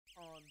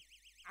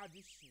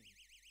addition.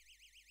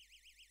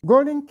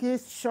 Golden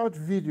Case short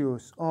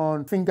videos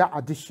on finger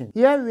addition.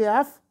 Here we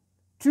have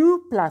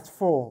 2 plus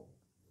 4.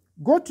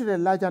 Go to the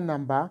larger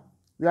number.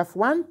 We have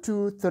 1,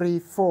 2, 3,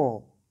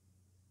 4.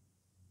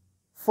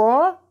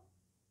 4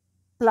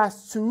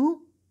 plus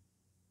 2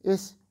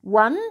 is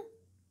 1.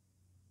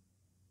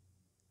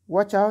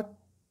 Watch out,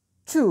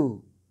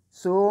 2.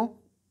 So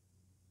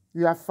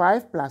you have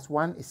 5 plus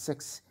 1 is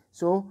 6.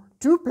 So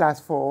 2 plus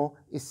 4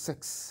 is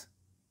 6.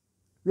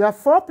 We have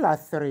 4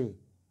 plus 3.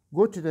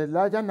 Go to the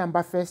larger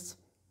number first,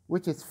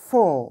 which is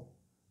 4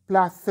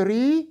 plus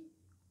 3,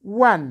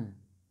 1,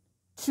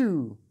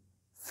 2,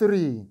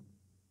 3.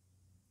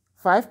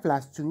 5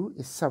 plus 2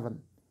 is 7.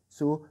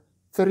 So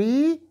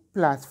 3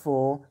 plus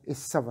 4 is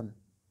 7.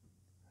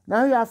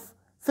 Now you have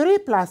 3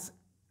 plus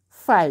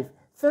 5.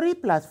 3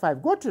 plus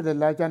 5. Go to the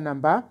larger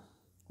number,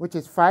 which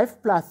is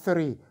 5 plus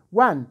 3.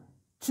 1,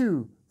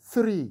 2,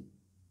 3.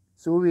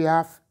 So we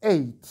have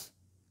 8.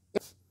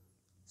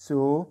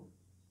 So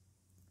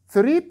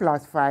 3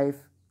 plus 5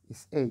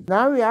 is 8.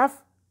 Now we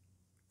have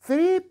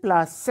 3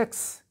 plus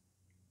 6.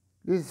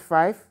 This is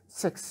 5,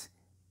 6.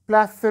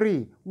 Plus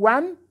 3.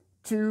 1,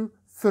 2,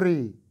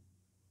 3.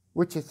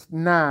 Which is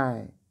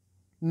 9.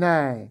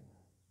 9.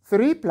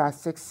 3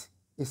 plus 6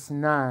 is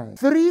 9.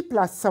 3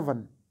 plus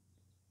 7.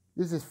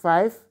 This is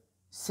 5,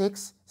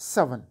 6,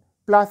 7.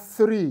 Plus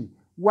 3.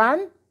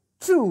 1,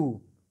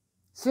 2.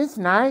 Since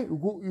 9,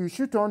 you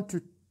shoot on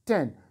to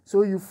 10.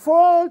 So you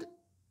fold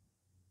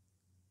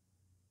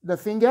the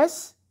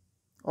fingers,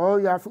 or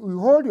you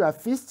hold your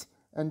fist,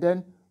 and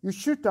then you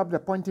shoot up the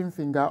pointing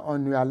finger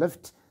on your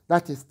left.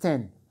 That is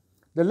 10.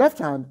 The left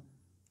hand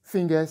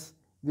fingers,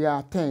 they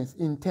are tens,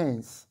 in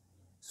tens.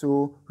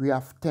 So we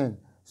have 10.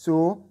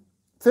 So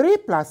 3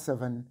 plus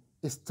 7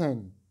 is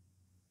 10.